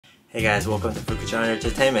Hey guys, welcome to Fukuchan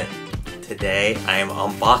Entertainment. Today I am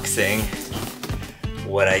unboxing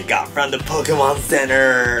what I got from the Pokemon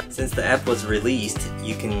Center. Since the app was released,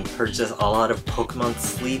 you can purchase a lot of Pokemon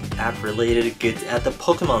Sleep app related goods at the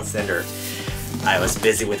Pokemon Center. I was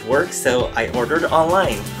busy with work, so I ordered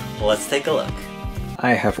online. Let's take a look.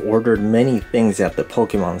 I have ordered many things at the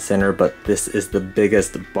Pokemon Center, but this is the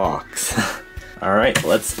biggest box. Alright,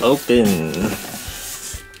 let's open.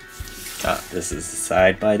 This is the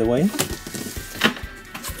side, by the way.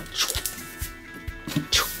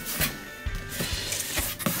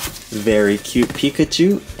 Very cute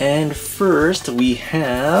Pikachu. And first we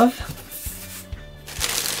have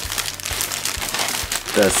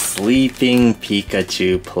the Sleeping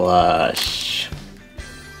Pikachu plush.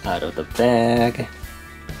 Out of the bag.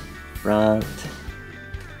 Front.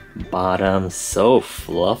 Bottom. So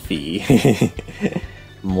fluffy.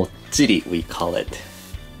 Mochiri, we call it.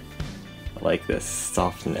 Like this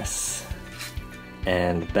softness.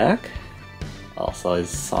 And back also is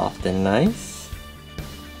soft and nice.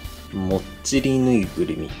 Mochiri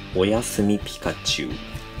nuigurumi oyasumi Pikachu.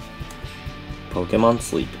 Pokemon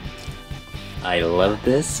Sleep. I love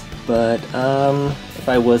this, but if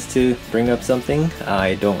I was to bring up something,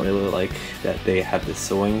 I don't really like that they have the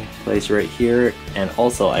sewing place right here, and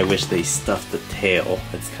also I wish they stuffed the tail.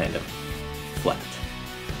 It's kind of flat.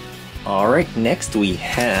 Alright, next we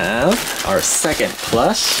have our second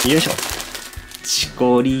plush. Yoisho!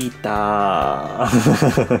 Chikorita!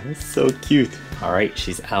 So cute! Alright,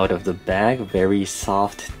 she's out of the bag. Very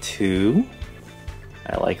soft too.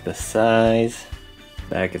 I like the size.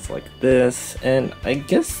 Bag is like this, and I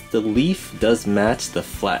guess the leaf does match the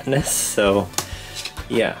flatness, so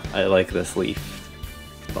yeah, I like this leaf.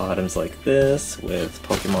 Bottom's like this with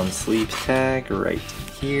Pokemon Sleep tag right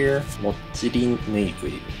here. Mochiri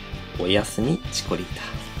nuigurumi. Oyasumi Chikorita.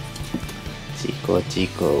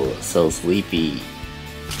 Chico, so sleepy.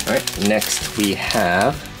 Alright, next we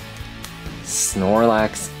have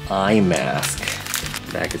Snorlax eye mask.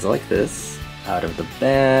 Bag is like this. Out of the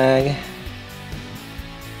bag.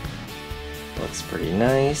 Looks pretty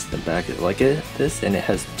nice. The back is like this, and it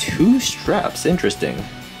has two straps. Interesting.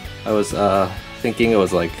 I was thinking it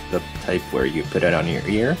was like the type where you put it on your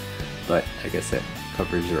ear, but I guess it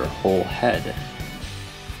covers your whole head.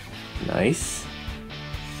 Nice.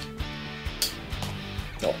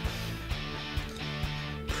 Oh.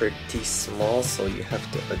 Pretty small, so you have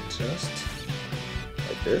to adjust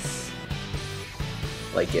like this,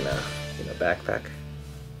 like in a backpack.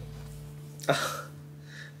 Oh,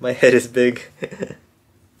 my head is big.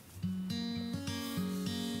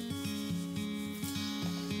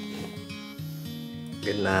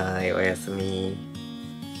 Good night, oyasumi.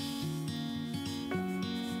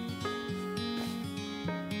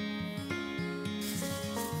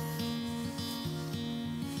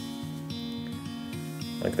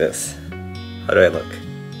 Like this. How do I look?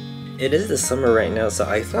 It is the summer right now, so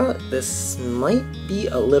I thought this might be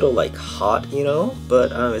a little like hot, you know,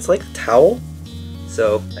 but it's like a towel,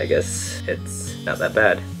 so I guess it's not that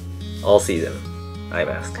bad. All season eye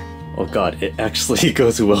mask. Oh god, it actually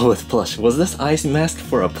goes well with plush. Was this eye mask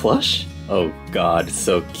for a plush? Oh god,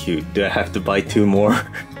 so cute. Do I have to buy two more?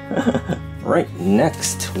 Right,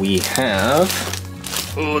 next we have...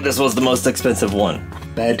 Oh, this was the most expensive one.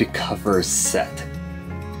 Bed cover set.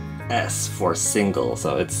 S for single,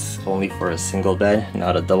 so it's only for a single bed,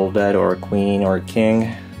 not a double bed or a queen or a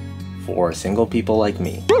king. For single people like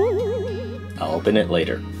me. I'll open it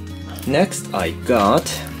later. Next I got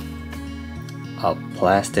a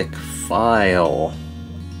plastic file.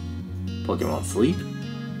 Pokemon Sleep.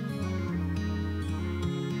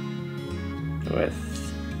 With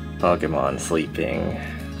Pokemon sleeping.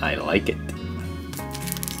 I like it.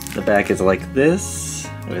 The back is like this,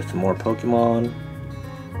 with more Pokemon.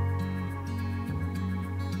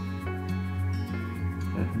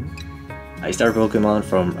 I start Pokemon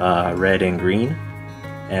from red and green,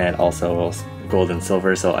 and also gold and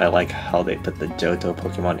silver, so I like how they put the Johto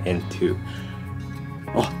Pokemon into...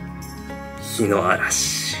 Oh! Hino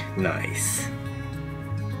Arashi. Nice.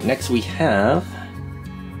 Next we have...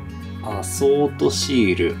 Assault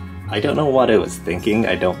Shield. I don't know what I was thinking.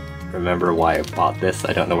 I don't remember why I bought this.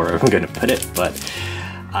 I don't know where I'm gonna put it, but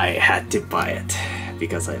I had to buy it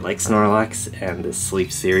because I like Snorlax, and the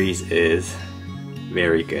Sleep series is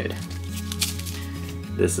very good.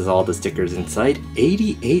 This is all the stickers inside.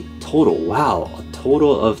 88 total. Wow, a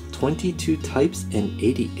total of 22 types and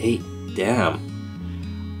 88. Damn.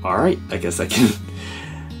 Alright, I guess I can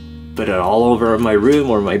put it all over my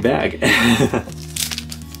room or my bag.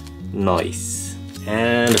 Nice.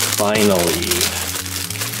 And finally,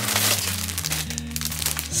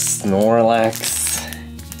 Snorlax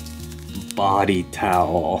body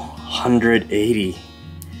towel, 180.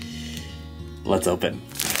 Let's open.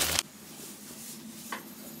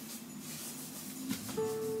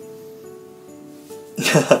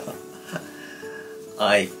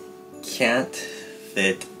 I can't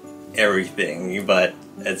fit everything, but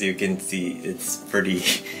as you can see, it's pretty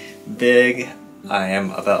big. I am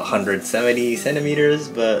about 170 centimeters,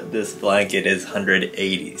 but this blanket is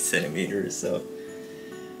 180 centimeters, so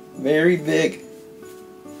very big.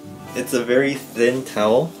 It's a very thin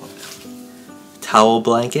towel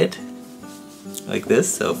blanket, like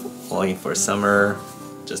this, so only for summer,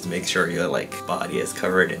 just to make sure your body is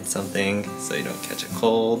covered in something so you don't catch a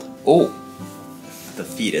cold. Oh, the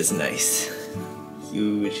feet is nice.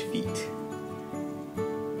 Huge feet.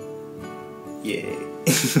 Yay.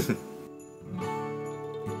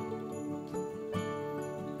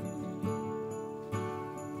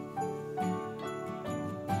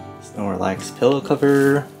 Snorlax pillow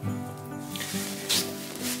cover.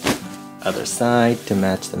 Other side to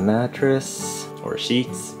match the mattress or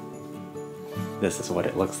sheets. This is what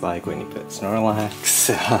it looks like when you put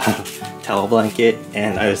Snorlax towel blanket,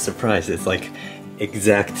 and I was surprised it's like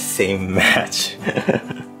exact same match.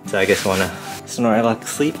 So I guess when a Snorlax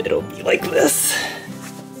sleep, it'll be like this.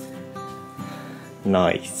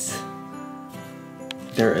 Nice.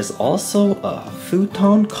 There is also a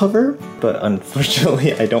futon cover, but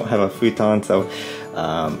unfortunately I don't have a futon, so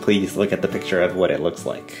please look at the picture of what it looks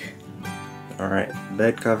like. Alright,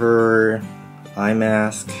 bed cover, eye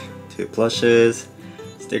mask, 2 plushes,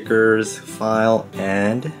 stickers, file,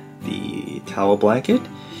 and the towel blanket.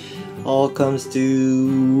 All comes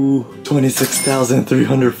to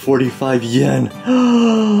 26,345 yen.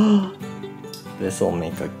 This will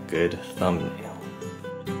make a good thumbnail.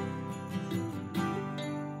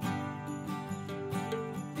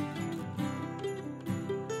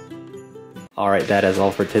 Alright, that is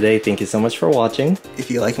all for today. Thank you so much for watching.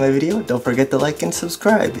 If you like my video, don't forget to like and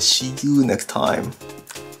subscribe. See you next time.